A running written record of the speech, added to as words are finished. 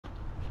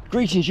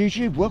Greetings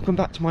YouTube, welcome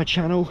back to my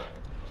channel.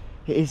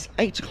 It is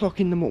 8 o'clock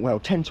in the morning, well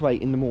 10 to 8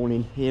 in the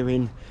morning here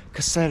in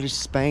Caceres,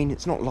 Spain.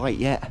 It's not light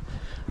yet.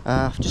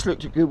 I've just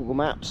looked at Google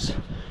Maps.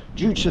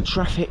 Due to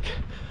traffic,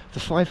 the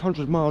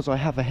 500 miles I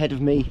have ahead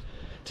of me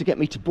to get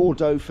me to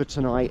Bordeaux for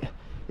tonight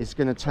is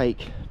going to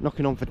take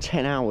knocking on for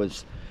 10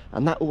 hours,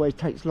 and that always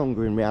takes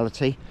longer in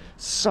reality.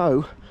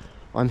 So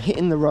I'm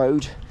hitting the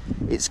road.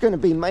 It's going to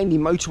be mainly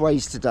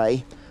motorways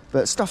today,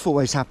 but stuff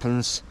always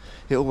happens.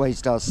 It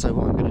always does. So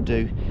what I'm going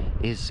to do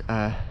is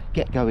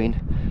get going,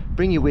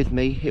 bring you with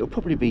me. It'll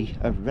probably be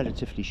a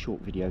relatively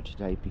short video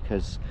today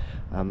because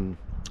I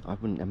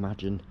wouldn't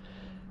imagine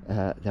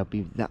there'll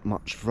be that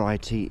much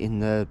variety in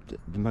the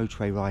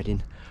motorway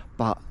riding,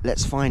 but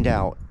let's find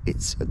out.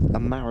 It's a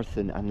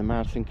marathon and the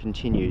marathon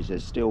continues.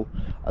 There's still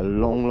a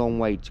long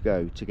way to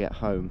go to get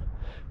home,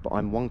 but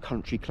I'm one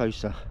country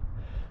closer.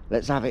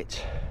 Let's have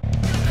it.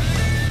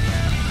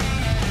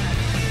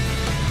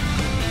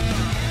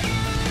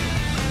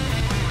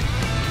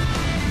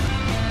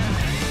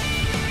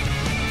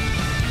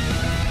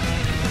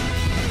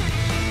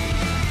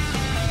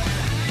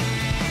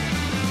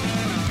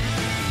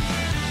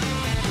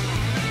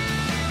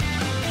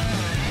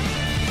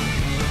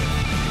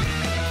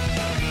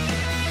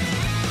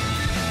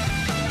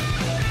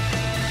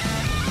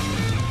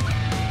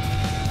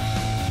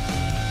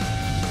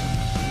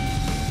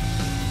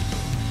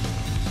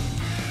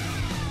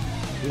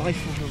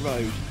 Life on the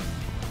road,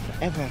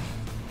 forever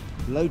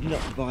loading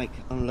up the bike,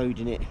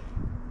 unloading it,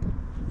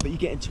 but you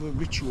get into a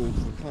ritual,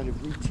 a kind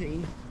of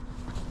routine.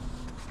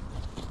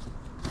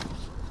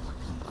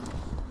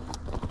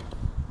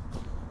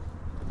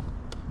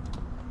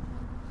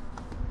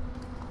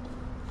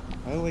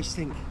 I always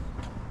think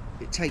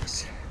it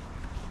takes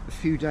a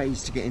few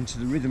days to get into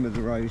the rhythm of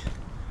the road,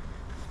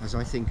 as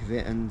I think of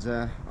it, and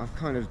I've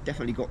kind of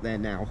definitely got there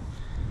now,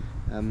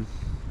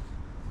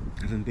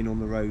 having been on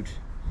the road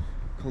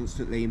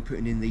constantly and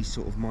putting in these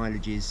sort of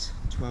mileages,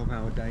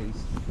 12-hour days,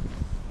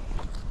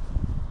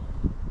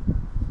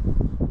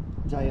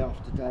 day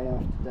after day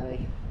after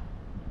day.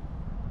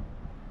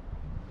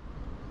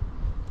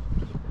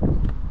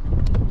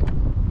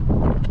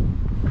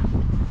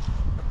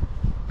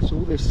 So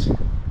all this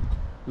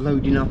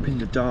loading up in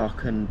the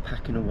dark and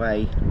packing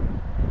away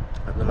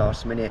at the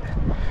last minute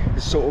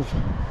has sort of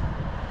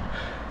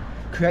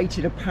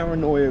created a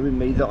paranoia in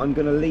me that I'm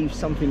going to leave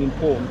something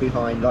important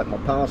behind, like my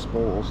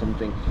passport or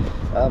something.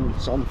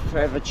 So I'm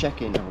forever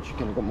checking. I'm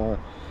checking. I've got my,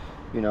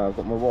 I've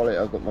got my wallet,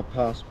 I've got my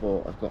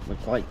passport, I've got my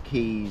bike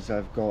keys,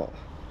 I've got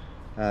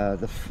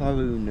the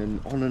phone,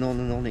 and on and on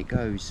and on it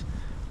goes.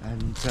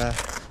 And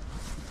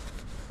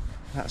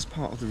that's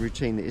part of the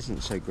routine that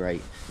isn't so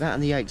great. That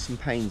and the aches and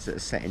pains that are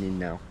setting in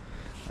now.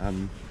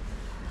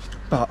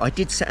 But I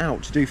did set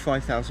out to do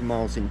 5,000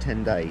 miles in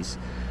 10 days.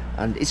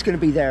 And it's going to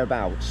be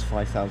thereabouts,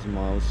 5,000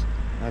 miles.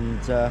 And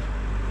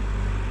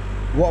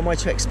what am I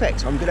to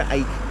expect? I'm going to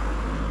ache.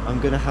 I'm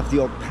going to have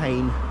the odd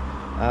pain.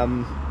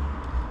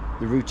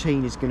 The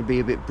routine is going to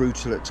be a bit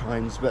brutal at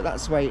times, but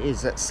that's the way it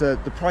is. That's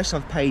the price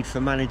I've paid for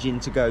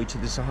managing to go to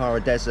the Sahara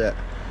Desert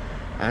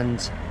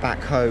and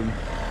back home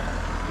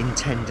in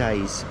 10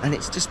 days. And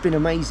it's just been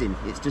amazing.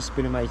 It's just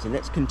been amazing.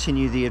 Let's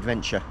continue the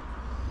adventure.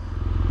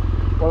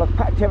 Well, I've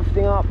packed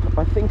everything up.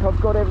 I think I've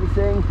got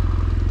everything.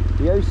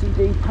 The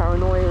OCD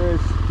paranoia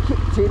has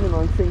kicked in and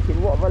I'm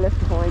thinking, what have I left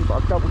behind?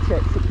 But I've double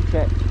checked, triple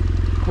checked,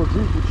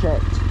 quadruple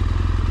checked.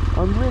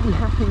 I'm really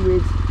happy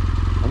with,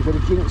 I'm going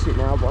to jinx it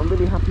now, but I'm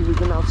really happy with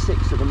the Nav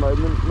 6 at the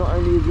moment. Not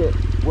only is it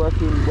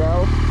working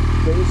well,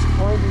 but it's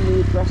finding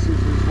the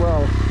addresses as well.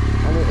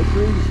 And it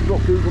agrees with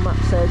what Google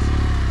Maps says.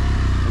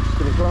 I'm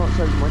just going to glance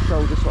over my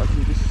shoulder so I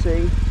can just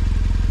see.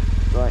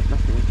 Right,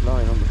 nothing's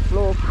lying on the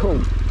floor. Cool.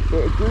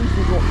 It agrees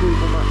with what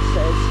Google Maps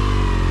says.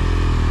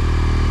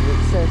 It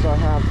says I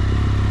have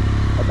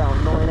about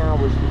 9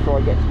 hours before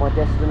I get to my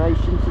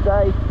destination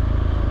today.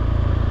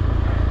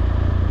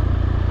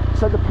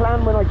 So the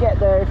plan when I get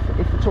there,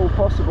 if at all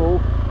possible,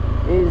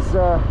 is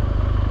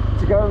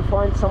to go and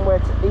find somewhere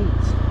to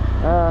eat.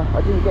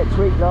 I didn't get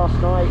to eat last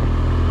night.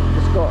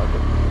 Just got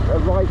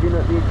arriving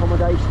at the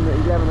accommodation at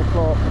 11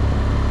 o'clock,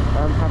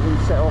 having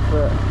set off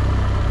at,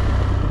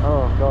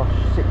 oh gosh,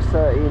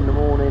 6:30 in the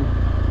morning.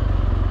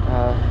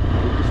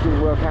 It just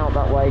didn't work out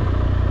that way.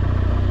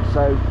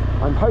 So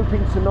I'm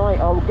hoping tonight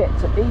I'll get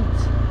to eat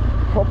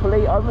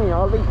properly. I mean,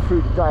 I'll eat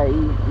through the day,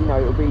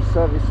 it'll be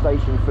service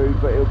station food,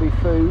 but it'll be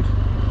food.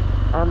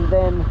 And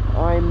then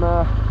I'm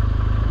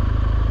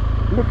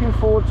looking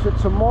forward to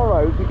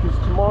tomorrow, because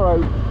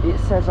tomorrow it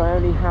says I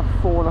only have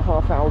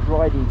 4.5 hours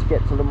riding to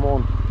get to Le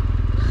Mans.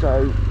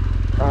 So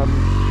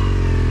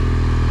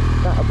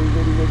that'll be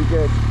really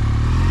good.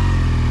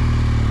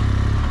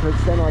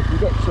 Because then I can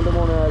get to Le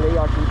Mans early,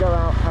 I can go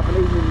out, have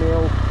an evening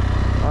meal,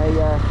 I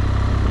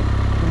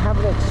can have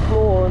an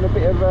explore and a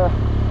bit of a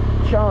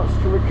chance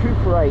to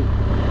recuperate,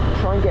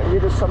 try and get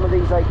rid of some of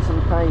these aches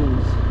and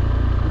pains.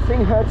 The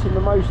thing hurting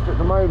the most at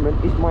the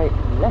moment is my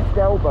left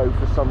elbow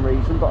for some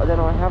reason, but then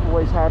I have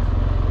always had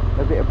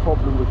a bit of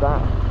problem with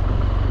that.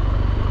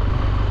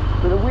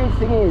 But the weird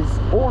thing is,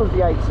 all of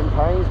the aches and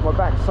pains, my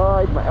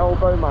backside, my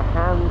elbow, my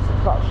hands, the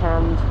clutch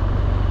hand,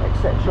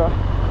 etc.,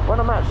 when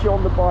I'm actually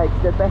on the bike,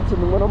 they're better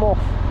than when I'm off.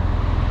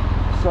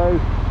 So,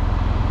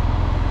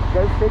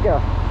 go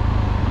figure.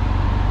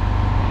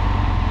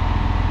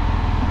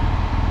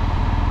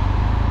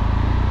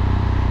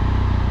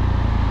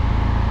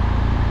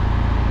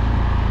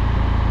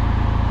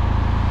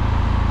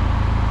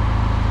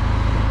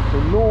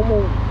 The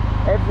normal,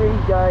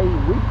 everyday,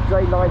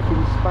 weekday life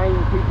in Spain,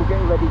 people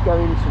getting ready,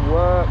 going to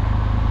work,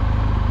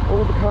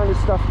 all the kind of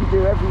stuff you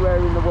do everywhere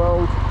in the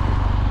world,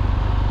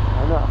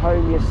 and at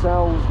home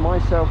yourselves,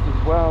 myself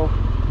as well.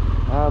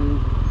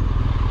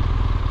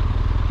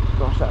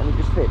 Gosh, that only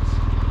just fits.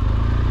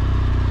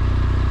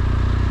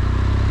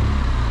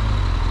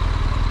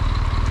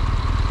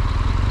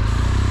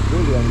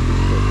 Really only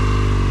just fits.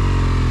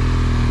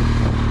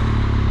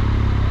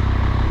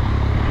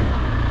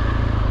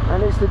 And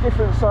it's the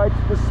different side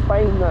to the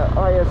Spain that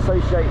I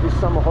associate with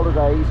summer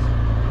holidays.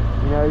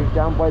 You know,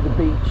 down by the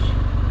beach,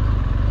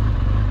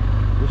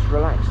 just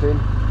relaxing.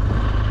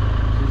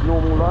 This is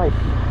normal life.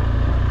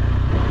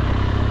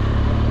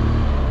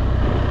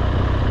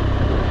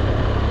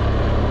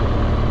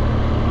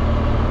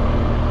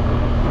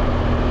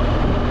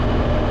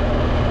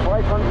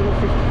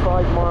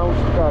 Miles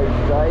to go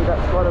today.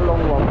 That's quite a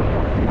long one.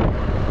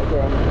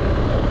 Again,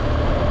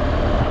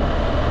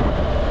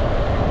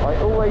 I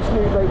always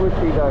knew they would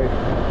be though,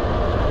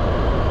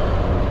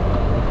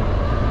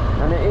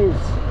 and it is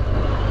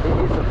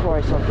a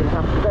price I've been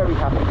very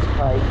happy to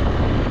pay.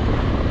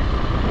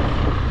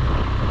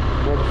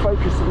 You know, the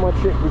focus of my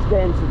trip was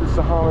getting to the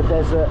Sahara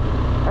Desert,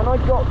 and I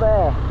got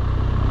there,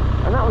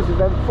 and that was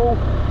eventful.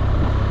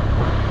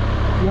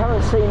 If you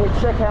haven't seen it,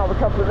 check out a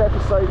couple of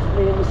episodes of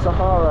me in the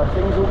Sahara.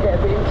 Things will get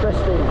a bit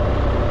interesting.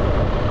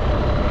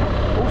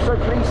 Also,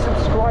 please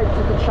subscribe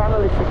to the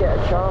channel if you get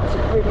a chance.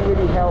 It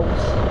really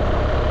helps,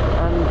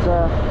 and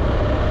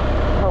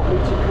help me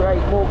to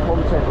create more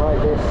content like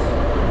this.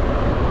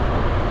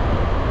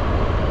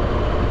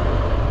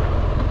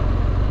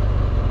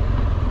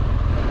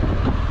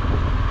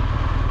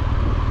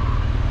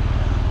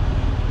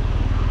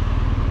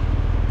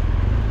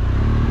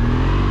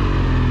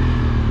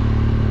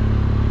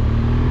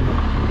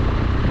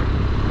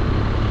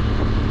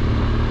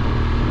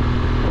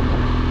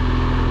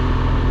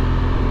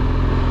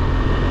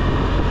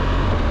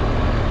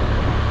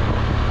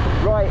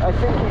 I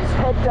think it's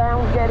head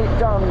down, get it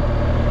done,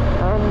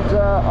 and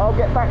I'll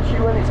get back to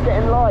you when it's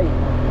getting light.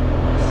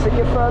 See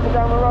you further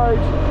down the road.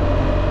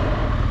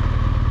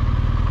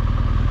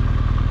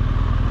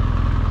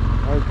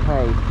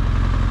 Okay,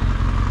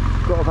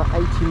 got about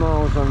 80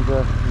 miles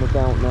under my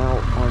belt now.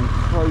 I'm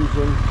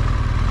frozen,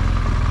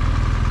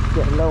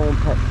 getting low on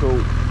petrol.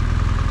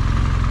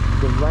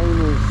 The rain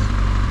is,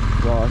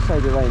 well, I say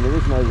the rain, there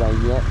is no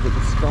rain yet, but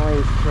the sky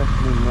is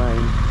threatening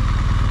rain.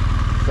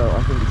 So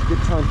I think it's a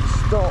good time to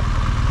stop,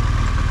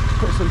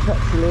 put some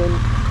petrol in,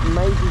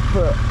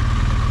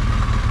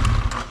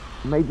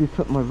 maybe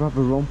put my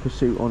rubber romper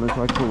suit on, as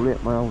I call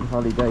it, my old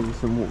Harley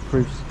Davidson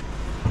waterproofs,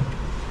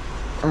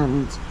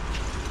 and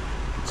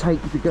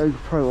take the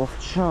GoPro off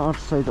charge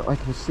so that I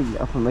can seal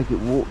it up and make it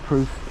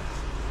waterproof.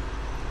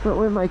 But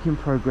we're making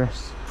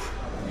progress.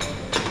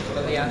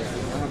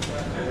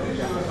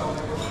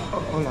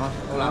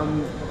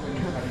 Hola.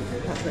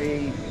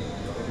 Cafe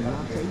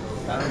latte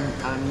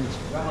and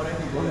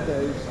one of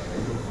those.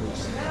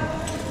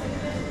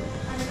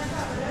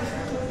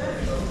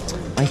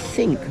 I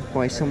think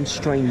by some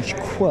strange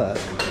quirk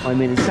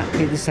I'm in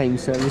exactly the same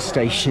service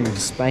station in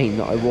Spain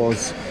that I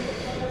was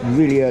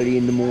really early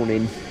in the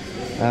morning,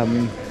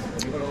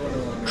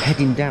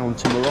 heading down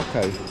to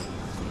Morocco.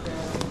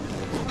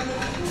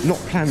 Not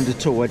planned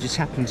at all, I just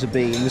happened to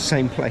be in the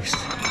same place.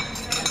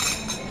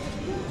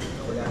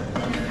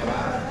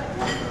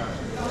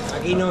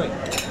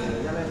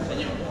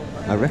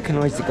 I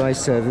recognise the guy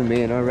serving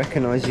me and I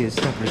recognise the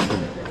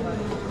establishment.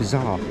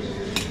 Bizarre.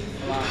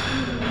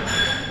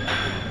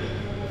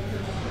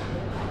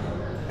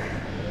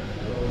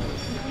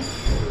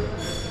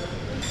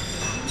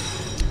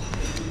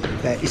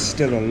 There is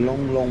still a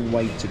long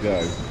way to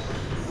go.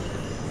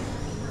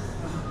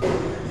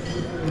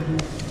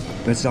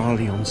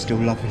 Bizarrely, I'm still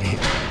loving it.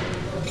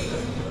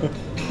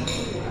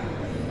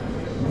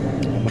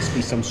 I must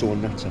be some sort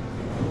of nutter.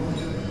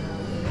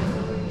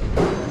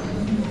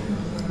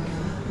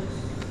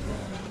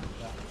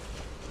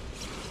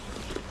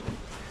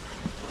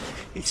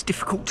 It's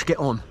difficult to get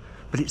on,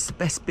 but it's the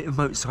best bit of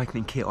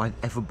motorcycling kit I've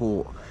ever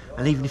bought.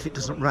 And even if it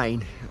doesn't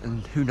rain,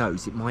 and who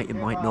knows, it might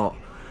not,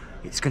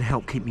 it's going to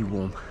help keep me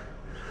warm.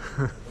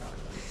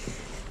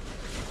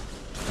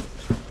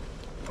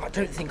 I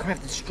don't think I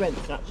have the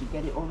strength to actually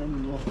get it on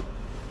anymore.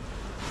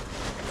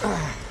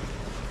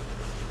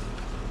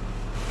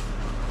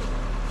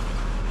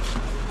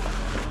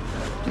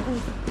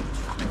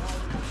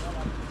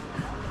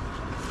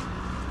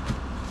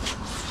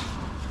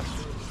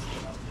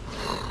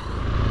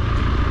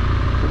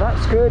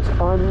 That's good.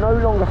 I'm no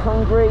longer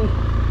hungry.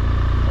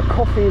 A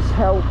coffee has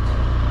helped.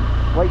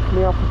 wake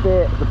me up a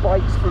bit. The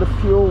bike's full of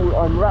fuel.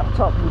 I'm wrapped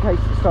up in case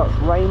it starts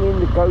raining.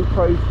 The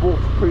GoPro's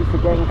waterproof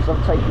again because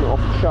I've taken it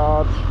off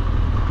charge.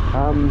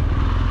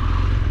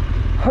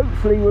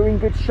 Hopefully we're in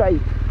good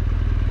shape.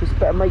 Just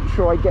better make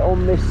sure I get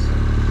on this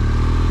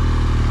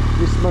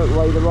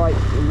motorway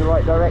in the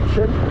right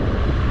direction.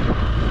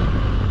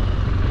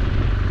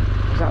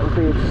 That would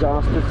be a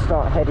disaster to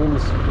start heading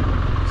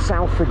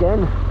south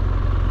again.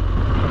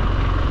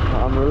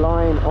 I'm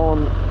relying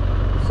on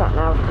sat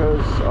nav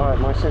because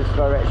my sense of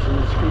direction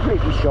is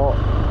completely shot.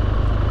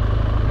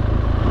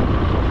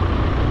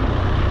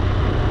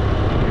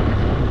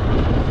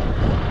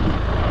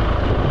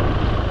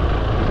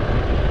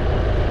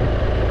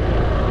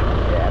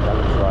 Yeah, that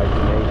looks right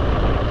to me.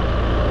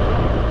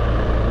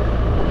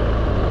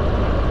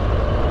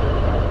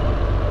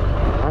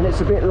 And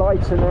it's a bit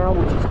lighter now,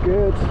 which is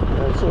good.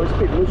 So it's a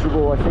bit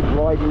miserable, I think,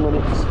 riding when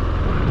it's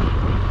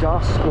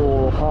dusk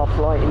or half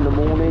light in the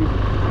morning.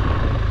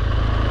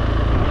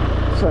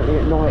 Certainly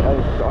at night I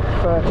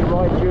prefer to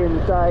ride during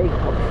the day.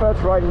 I prefer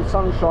to ride in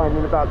sunshine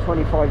in about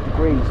 25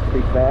 degrees, to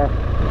be fair.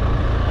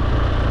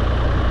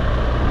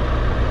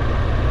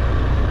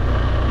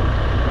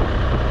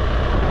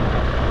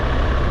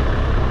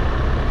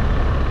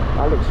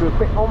 That looks a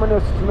bit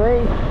ominous to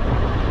me.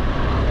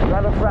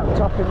 Glad I've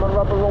wrapped up in my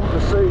rubber romper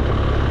suit.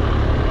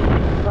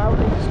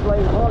 Proudly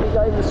displaying Harley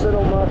Davidson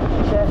on my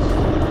chest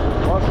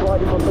whilst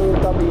riding my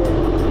BMW.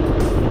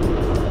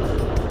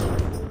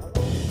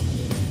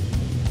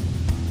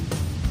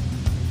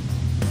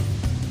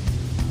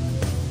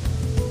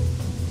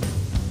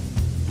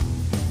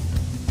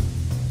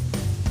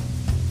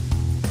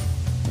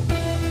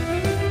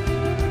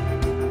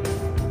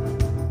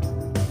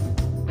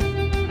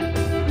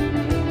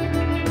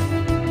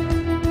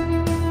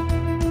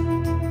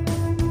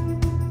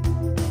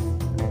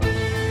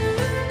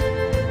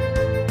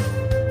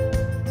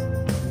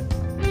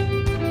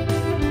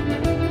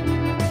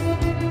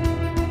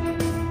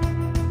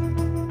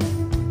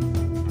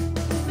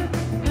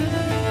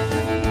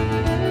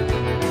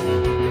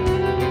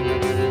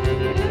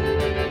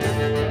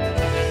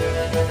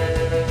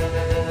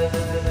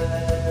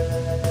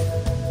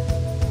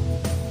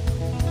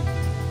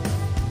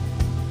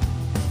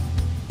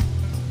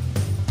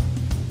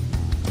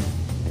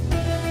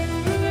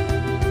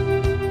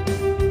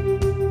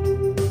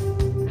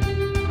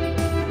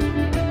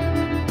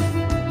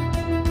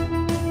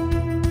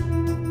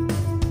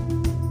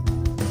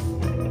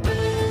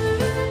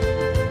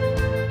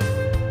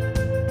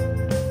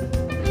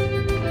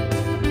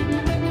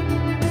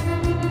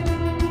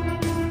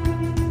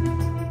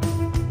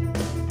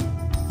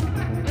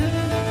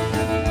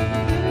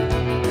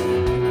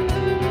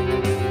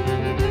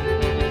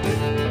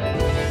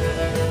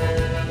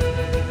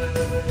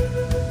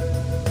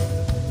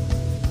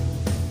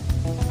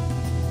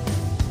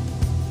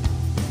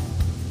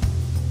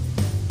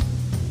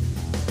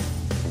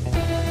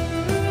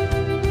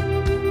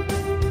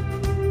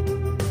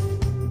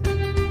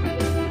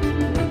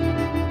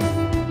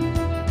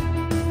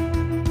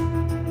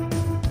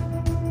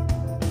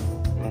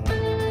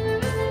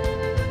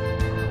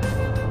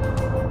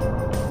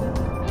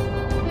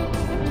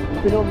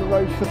 Been on the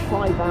road for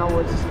 5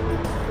 hours.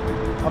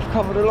 I've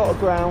covered a lot of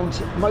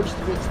ground. Most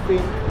of it's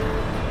been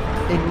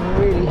in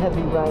really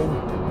heavy rain.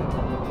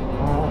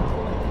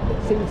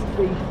 It seems to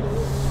be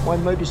my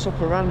modus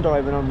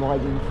operandi when I'm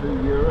riding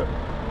through Europe.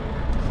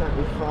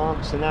 Certainly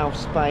France and now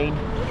Spain.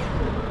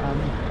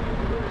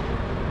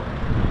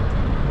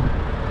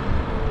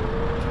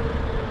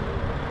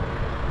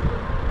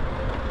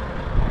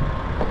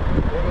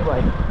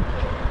 Anyway,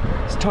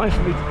 it's time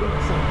for me to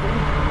eat something.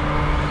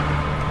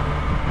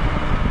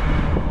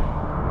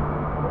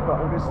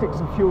 I'm going to stick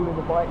some fuel in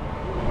the bike.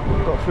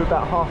 Got through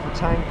about half a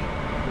tank,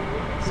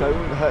 so it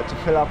wouldn't hurt to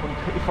fill up. And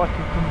if I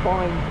can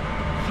combine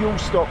fuel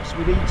stops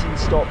with eating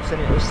stops, then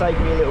it will save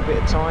me a little bit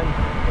of time.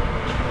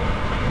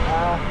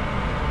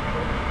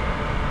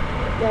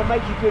 Yeah,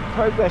 making good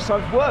progress.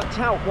 I've worked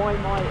out why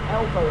my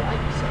elbow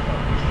aches so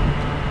much,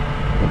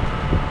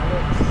 and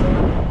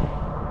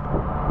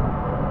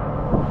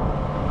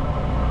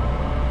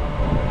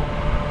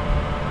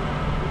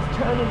it's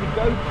turning the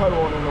GoPro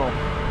on and off.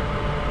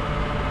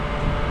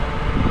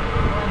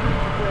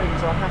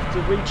 I have to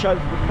reach over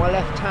with my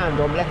left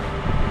hand. I'm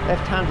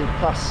left-handed,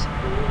 plus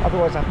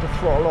otherwise I have to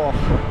throttle off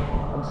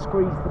and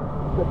squeeze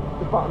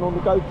the button on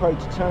the GoPro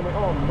to turn it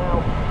on.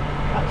 Now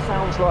that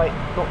sounds like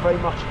not very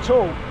much at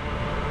all,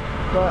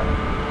 but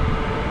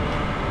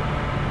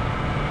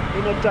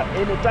in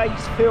a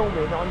day's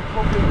filming I'm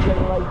probably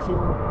generating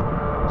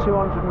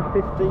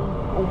 250,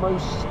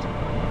 almost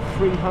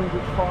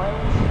 300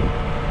 files.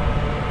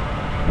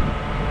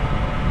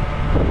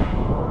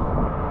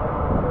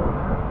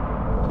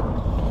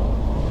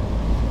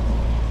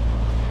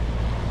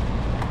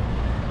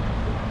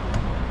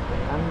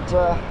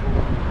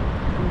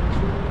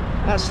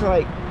 That's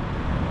like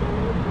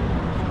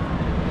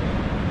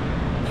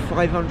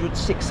 500,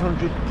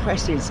 600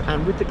 presses,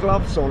 and with the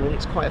gloves on, and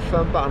it's quite a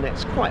firm button,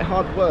 it's quite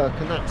hard work,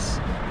 and that's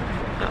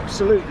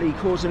absolutely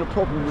causing a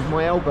problem with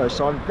my elbow,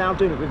 so I'm now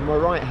doing it with my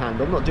right hand.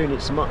 I'm not doing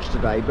it so much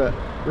today, but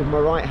with my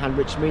right hand,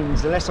 which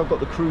means unless I've got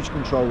the cruise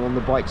control on,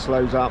 the bike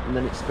slows up and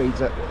then it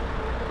speeds up,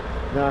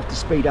 then I have to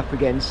speed up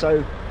again.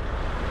 So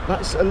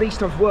that's, at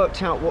least I've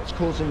worked out what's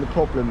causing the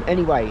problem.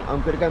 Anyway,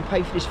 I'm going to go and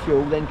pay for this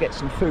fuel, then get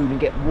some food and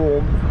get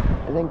warm,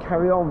 and then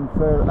carry on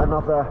for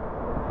another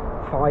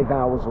 5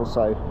 hours or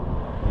so.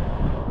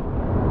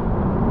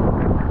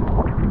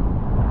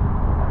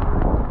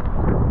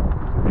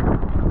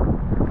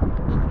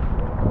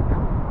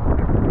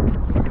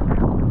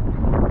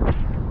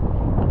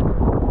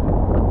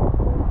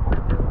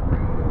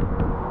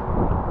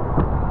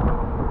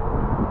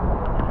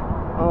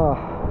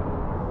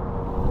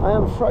 I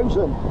am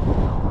frozen.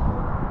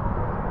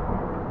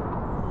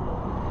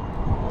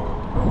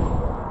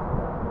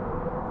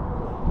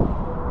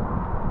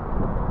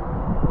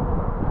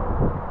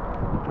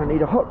 I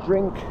need a hot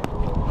drink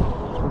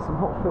and some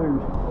hot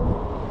food.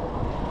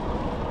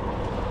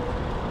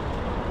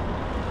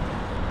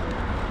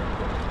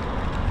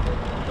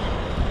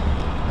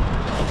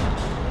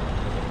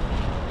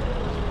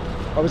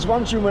 I was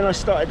wondering when I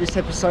started this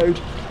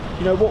episode,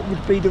 you know, what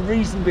would be the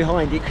reason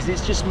behind it, because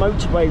it's just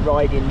motorway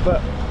riding,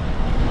 but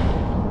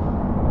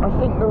I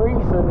think the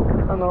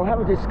reason, and I'll have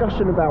a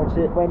discussion about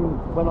it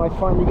when I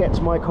finally get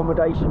to my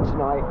accommodation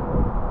tonight,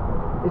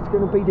 it's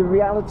going to be the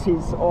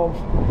realities of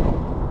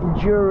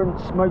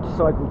endurance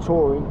motorcycle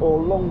touring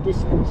or long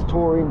distance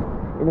touring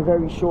in a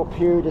very short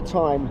period of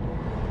time,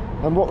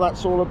 and what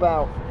that's all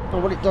about,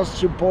 and what it does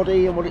to your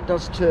body and what it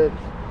does to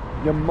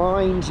your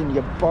mind and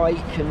your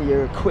bike and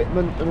your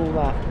equipment and all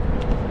that.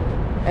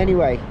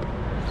 Anyway,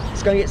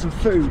 let's go and get some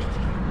food.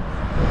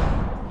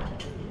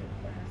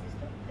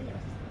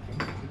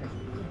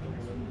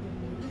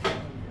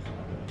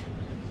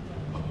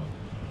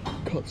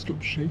 Can't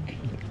stop shaking.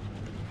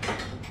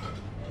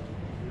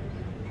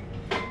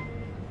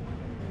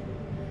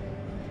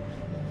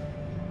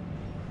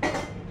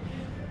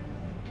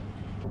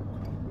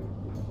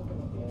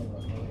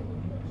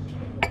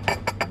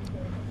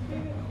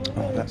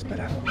 Oh, that's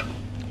better.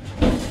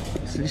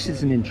 So this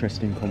is an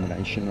interesting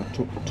combination. I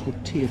took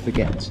tortilla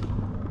baguette.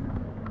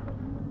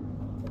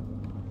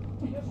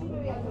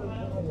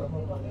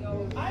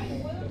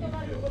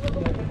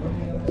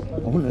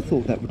 I wouldn't have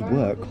thought that would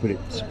work, but it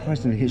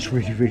surprisingly it's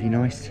really, really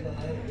nice.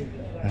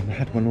 I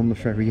had one on the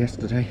ferry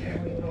yesterday,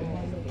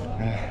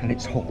 and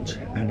it's hot,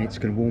 and it's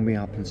going to warm me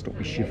up and stop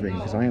me shivering,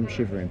 because I am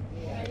shivering.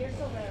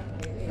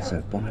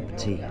 So bon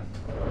appetit.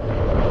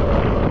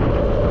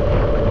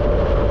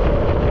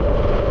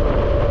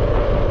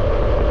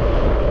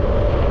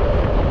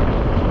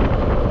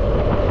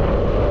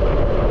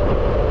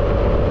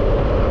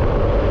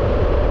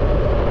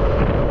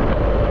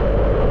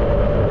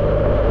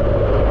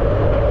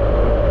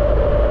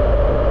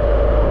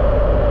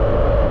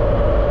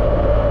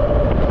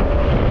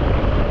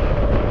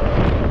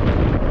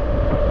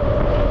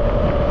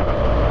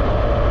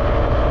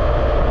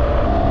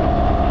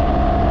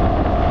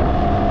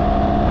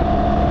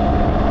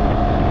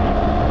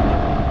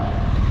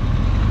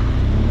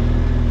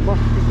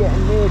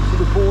 Getting near to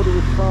the border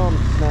with France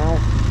now.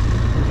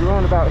 There's a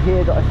roundabout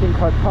here that I think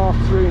I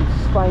passed through into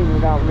Spain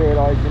without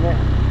realising it.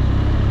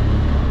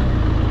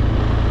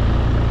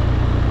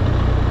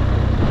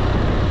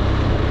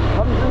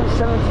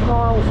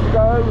 Miles to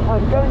go.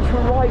 I'm going to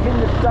arrive in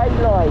the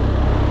daylight.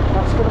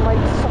 That's going to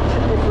make such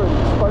a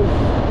difference, both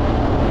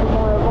for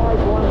my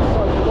arrival and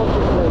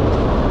psychologically.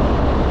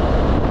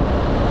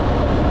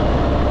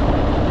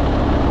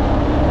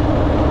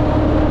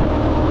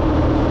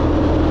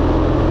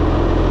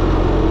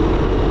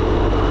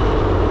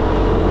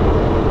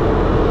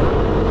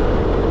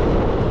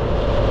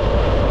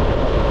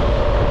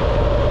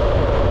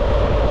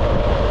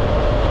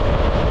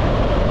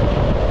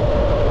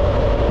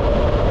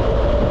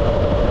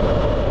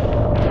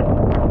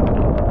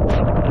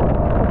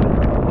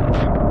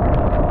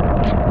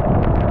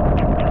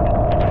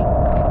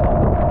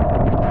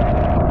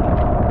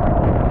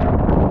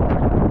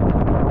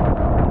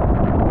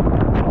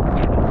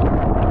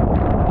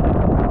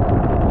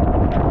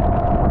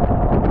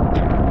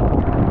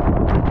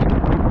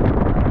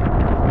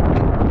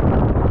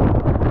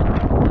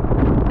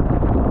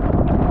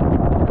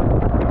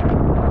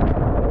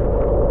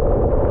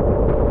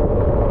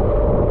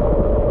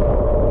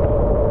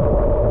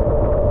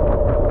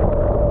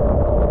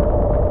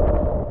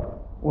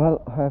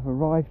 Well, I have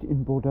arrived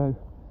in Bordeaux,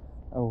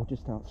 or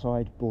just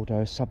outside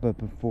Bordeaux, a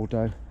suburb of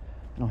Bordeaux,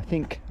 and I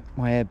think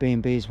my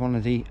Airbnb is one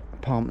of the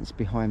apartments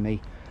behind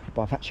me,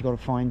 but I've actually got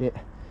to find it,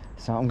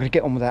 so I'm going to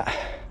get on with that.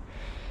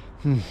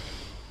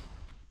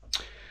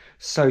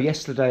 So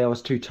yesterday I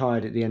was too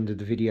tired at the end of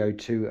the video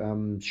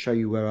to show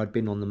you where I'd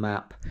been on the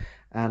map,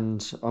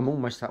 and I'm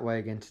almost that way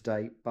again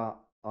today, but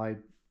I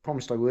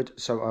promised I would,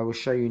 so I will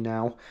show you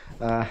now.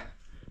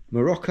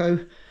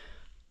 Morocco.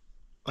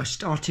 I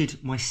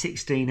started my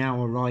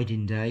 16-hour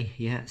riding day,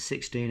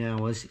 16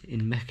 hours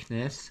in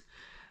Meknes,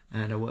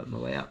 and I worked my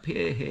way up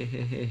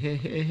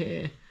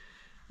here,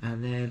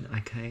 and then I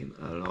came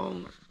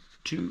along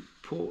to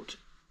Port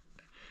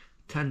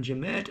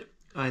Tangimed,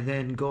 I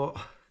then got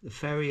the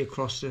ferry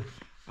across to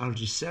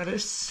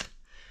Algeciras,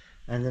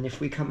 and then if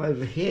we come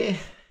over here,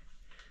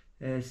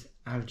 there's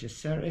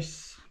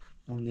Algeciras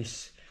on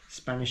this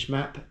Spanish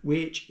map,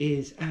 which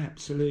is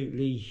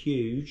absolutely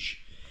huge.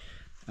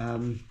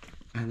 And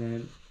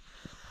then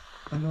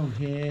along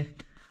here,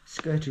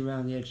 skirted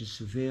around the edge of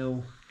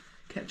Seville,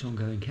 kept on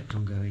going, kept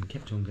on going,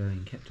 kept on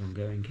going, kept on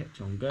going,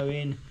 kept on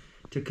going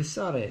to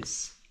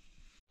Caceres.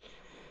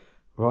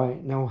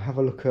 Right, now we'll have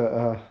a look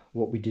at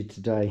what we did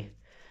today.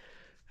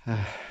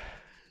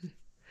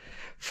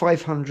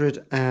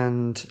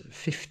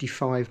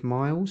 555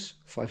 miles,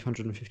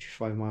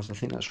 555 miles, I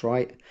think that's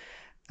right.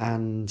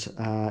 And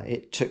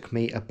it took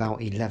me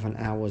about 11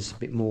 hours, a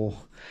bit more.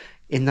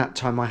 In that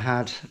time I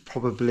had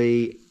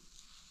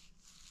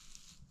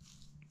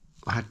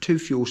 2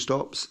 fuel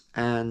stops,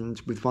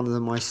 and with one of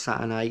them I sat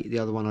and ate, the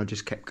other one I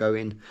just kept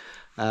going.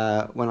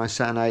 When I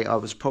sat and ate, I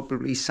was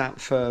probably sat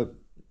for,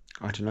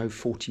 I don't know,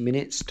 40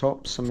 minutes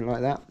tops, something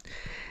like that.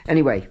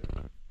 Anyway,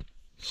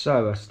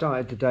 so I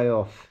started the day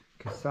off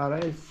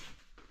Caceres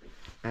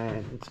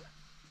and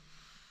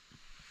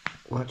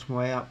worked my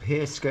way up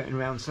here, skirting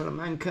around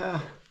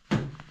Salamanca,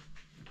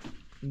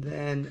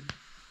 then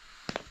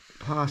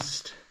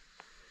past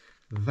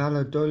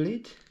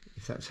Valladolid,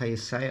 if that's how you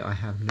say it, I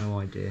have no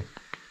idea.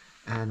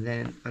 And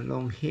then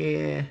along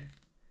here,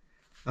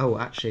 oh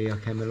actually I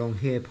came along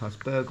here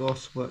past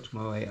Burgos, worked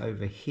my way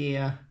over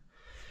here,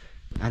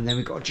 and then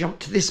we've got to jump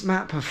to this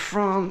map of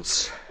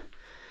France,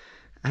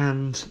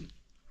 and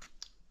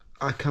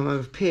I come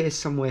over here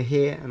somewhere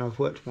here, and I've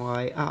worked my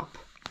way up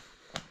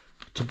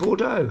to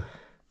Bordeaux.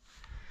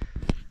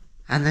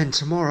 And then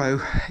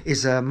tomorrow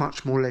is a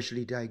much more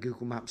leisurely day.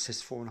 Google Maps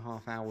says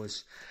 4.5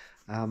 hours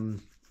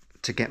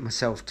to get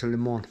myself to Le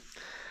Mans.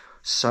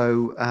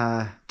 So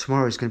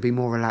tomorrow is going to be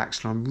more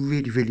relaxed, and I'm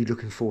really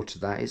looking forward to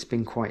that. It's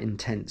been quite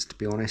intense, to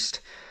be honest.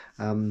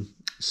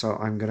 So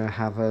I'm going to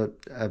have a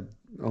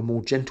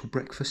more gentle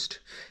breakfast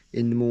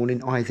in the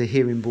morning, either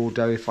here in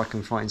Bordeaux if I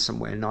can find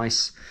somewhere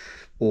nice,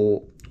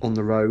 or on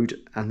the road.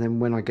 And then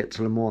when I get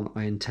to Le Mans,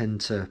 I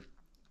intend to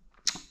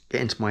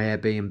get into my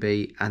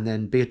Airbnb and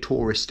then be a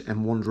tourist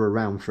and wander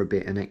around for a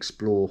bit and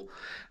explore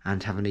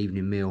and have an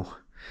evening meal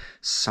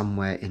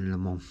somewhere in Le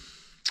Mans.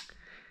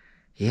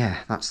 Yeah,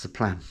 that's the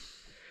plan.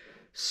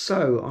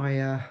 So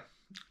I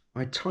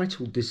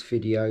titled this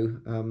video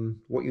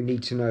what you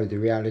need to know, the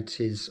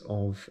realities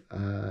of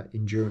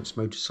endurance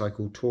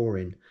motorcycle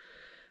touring,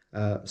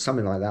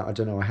 something like that. I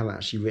don't know, I haven't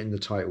actually written the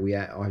title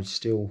yet. I'm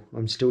still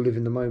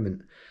living the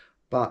moment.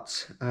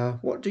 But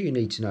what do you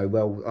need to know?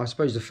 Well, I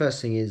suppose the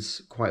first thing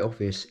is quite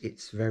obvious.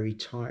 It's very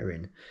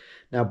tiring.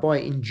 Now, by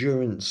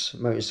endurance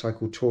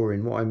motorcycle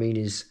touring, what I mean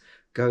is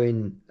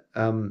going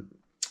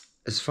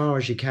as far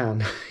as you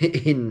can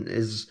in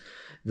as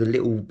the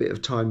little bit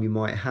of time you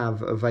might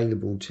have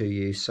available to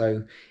you.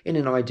 So in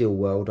an ideal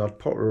world, I'd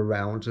potter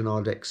around and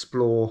I'd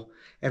explore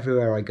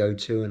everywhere I go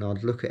to, and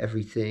I'd look at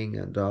everything,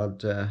 and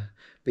I'd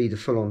be the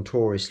full-on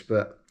tourist.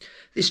 But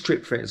this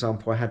trip, for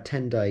example, I had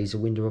 10 days, a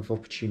window of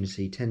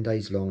opportunity, 10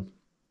 days long.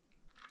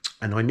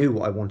 And I knew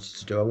what I wanted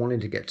to do. I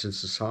wanted to get to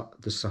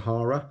the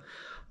Sahara.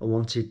 I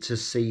wanted to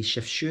see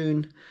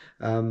Chefchaouen,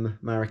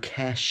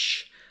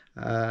 Marrakesh,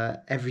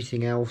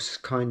 everything else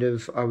kind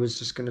of. I was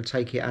just going to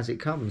take it as it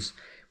comes,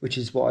 which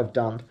is what I've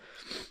done.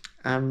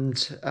 And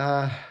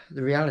the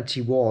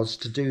reality was,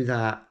 to do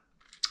that,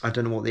 I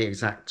don't know what the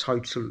exact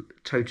total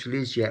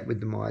is yet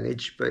with the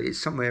mileage, but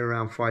it's somewhere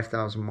around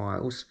 5,000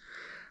 miles.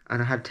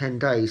 And I had 10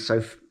 days,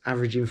 so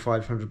averaging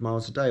 500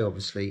 miles a day,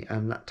 obviously,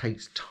 and that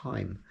takes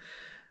time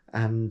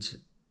and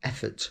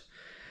effort.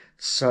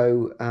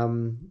 So,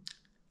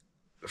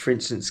 for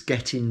instance,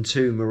 getting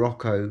to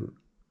Morocco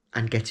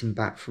and getting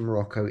back from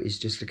Morocco is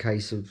just a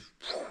case of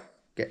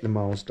get the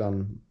miles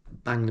done,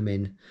 bang them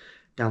in,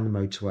 down the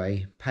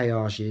motorway.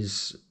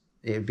 Péages,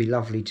 it would be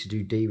lovely to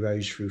do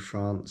D-roads through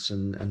France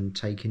and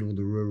take in all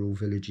the rural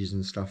villages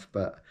and stuff,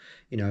 but,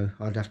 you know,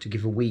 I'd have to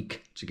give a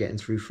week to getting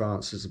through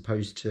France as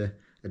opposed to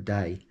a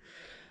day.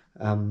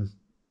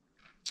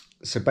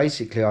 So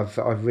basically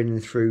I've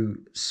ridden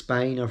through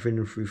Spain, I've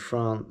ridden through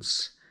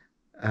France,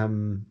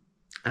 and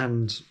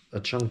a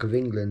chunk of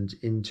England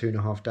in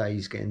 2.5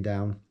 days getting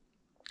down,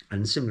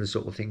 and similar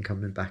sort of thing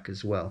coming back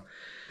as well.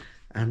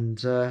 And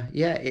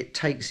yeah, it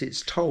takes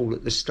its toll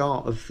at the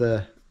start of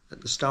the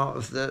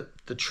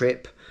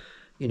trip.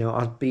 You know,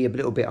 I'd be a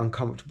little bit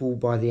uncomfortable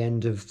by the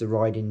end of the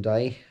riding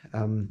day,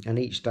 and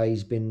each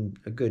day's been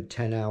a good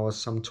 10 hours,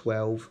 some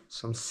 12,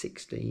 some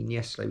 16.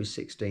 Yesterday was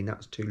 16, that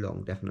was too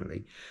long,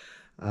 definitely.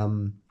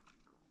 And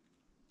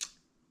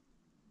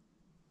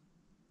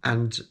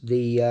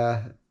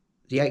the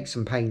aches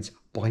and pains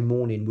by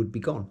morning would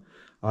be gone.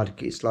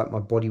 It's like my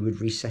body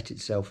would reset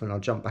itself, and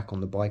I'd jump back on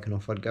the bike and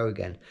off I'd go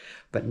again.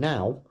 But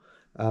now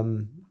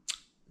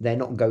they're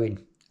not going,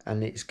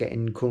 and it's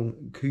getting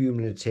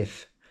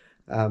cumulative.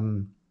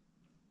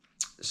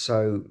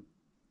 So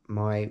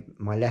my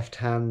left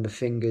hand, the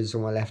fingers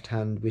on my left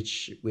hand,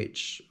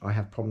 which I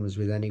have problems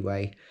with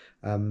anyway,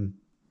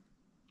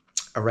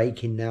 are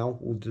aching now,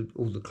 all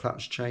the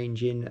clutch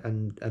changing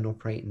and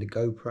operating the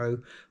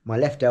GoPro. My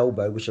left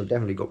elbow, which I've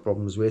definitely got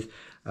problems with,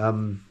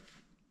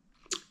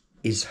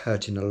 is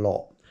hurting a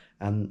lot.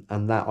 And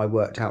that I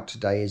worked out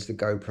today is the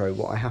GoPro.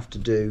 What I have to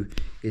do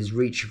is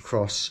reach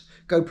across.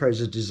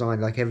 GoPros are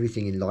designed like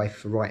everything in life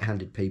for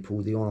right-handed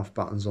people. The on-off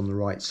button's on the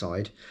right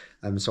side.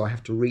 So I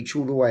have to reach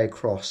all the way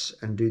across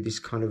and do this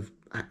kind of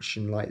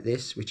action like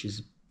this, which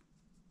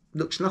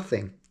looks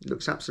nothing. It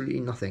looks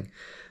absolutely nothing.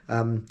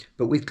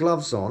 But with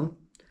gloves on,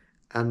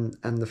 and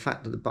the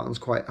fact that the button's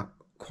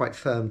quite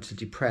firm to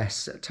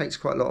depress, it takes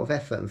quite a lot of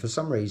effort. And for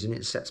some reason,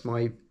 it sets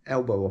my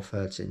elbow off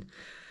hurting.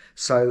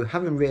 So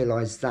having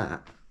realised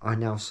that, I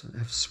now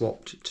have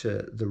swapped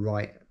to the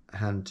right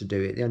hand to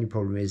do it. The only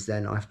problem is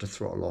then I have to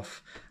throttle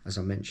off, as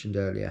I mentioned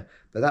earlier.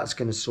 But that's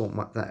going to sort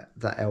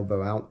that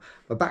elbow out.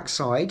 My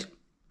backside,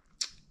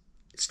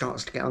 it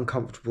starts to get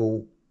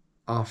uncomfortable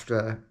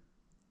after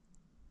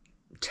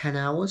 10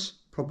 hours,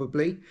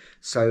 probably.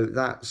 So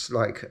that's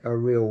like a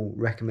real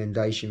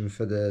recommendation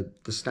for the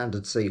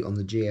standard seat on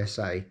the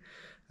GSA.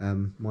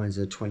 Mine's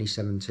a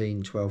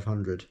 2017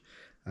 1200.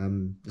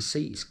 The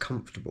seat is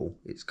comfortable.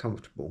 It's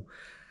comfortable.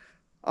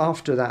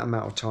 After that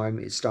amount of time,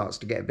 it starts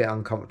to get a bit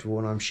uncomfortable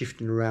and I'm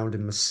shifting around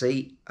in my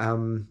seat.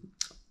 I'm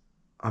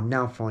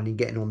now finding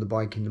getting on the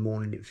bike in the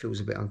morning, it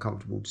feels a bit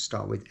uncomfortable to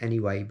start with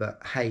anyway.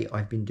 But hey,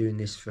 I've been doing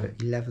this for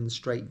 11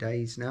 straight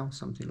days now,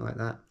 something like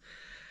that.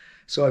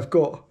 So I've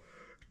got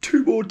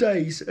 2 more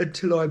days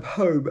until I'm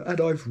home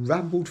and I've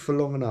rambled for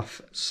long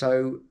enough.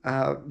 So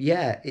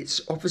yeah, it's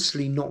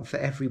obviously not for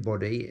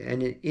everybody,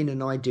 and in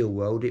an ideal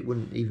world it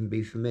wouldn't even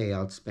be for me.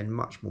 I'd spend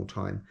much more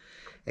time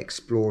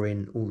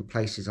exploring all the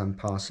places I'm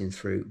passing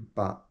through,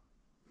 but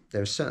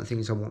there are certain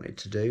things I wanted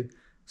to do,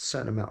 a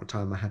certain amount of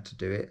time I had to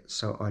do it,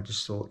 so I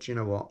just thought, you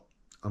know what,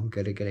 I'm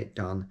gonna get it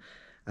done.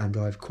 And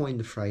I've coined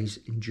the phrase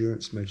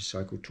endurance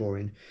motorcycle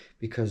touring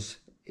because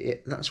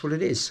that's what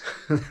it is.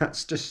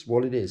 That's just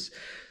what it is.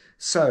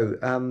 So,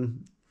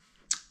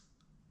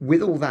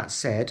 with all that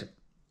said,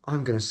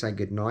 I'm going to say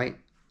goodnight.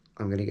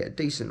 I'm going to get a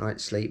decent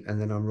night's sleep, and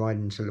then I'm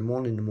riding to Le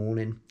Mans in the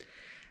morning.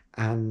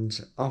 And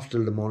after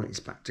Le Mans, it's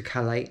back to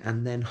Calais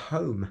and then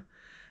home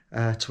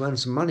to earn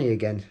some money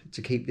again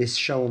to keep this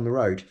show on the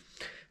road.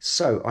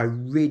 So, I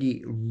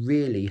really,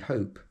 really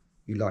hope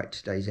you liked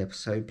today's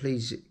episode.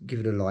 Please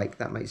give it a like.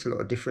 That makes a lot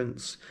of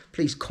difference.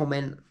 Please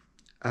comment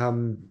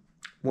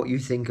what you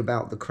think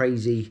about the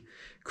crazy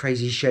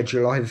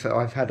schedule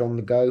I've had on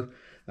the go.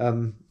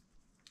 I'm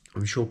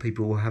sure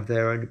people will have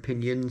their own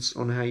opinions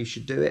on how you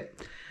should do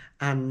it.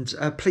 And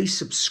please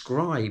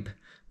subscribe.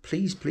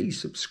 Please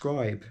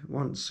subscribe.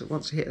 Once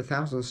I hit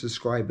 1,000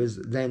 subscribers,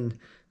 then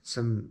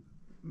some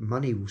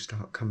money will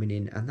start coming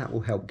in, and that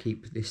will help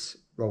keep this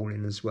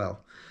rolling as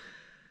well.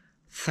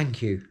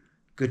 Thank you.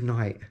 Good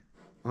night.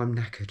 I'm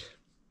knackered.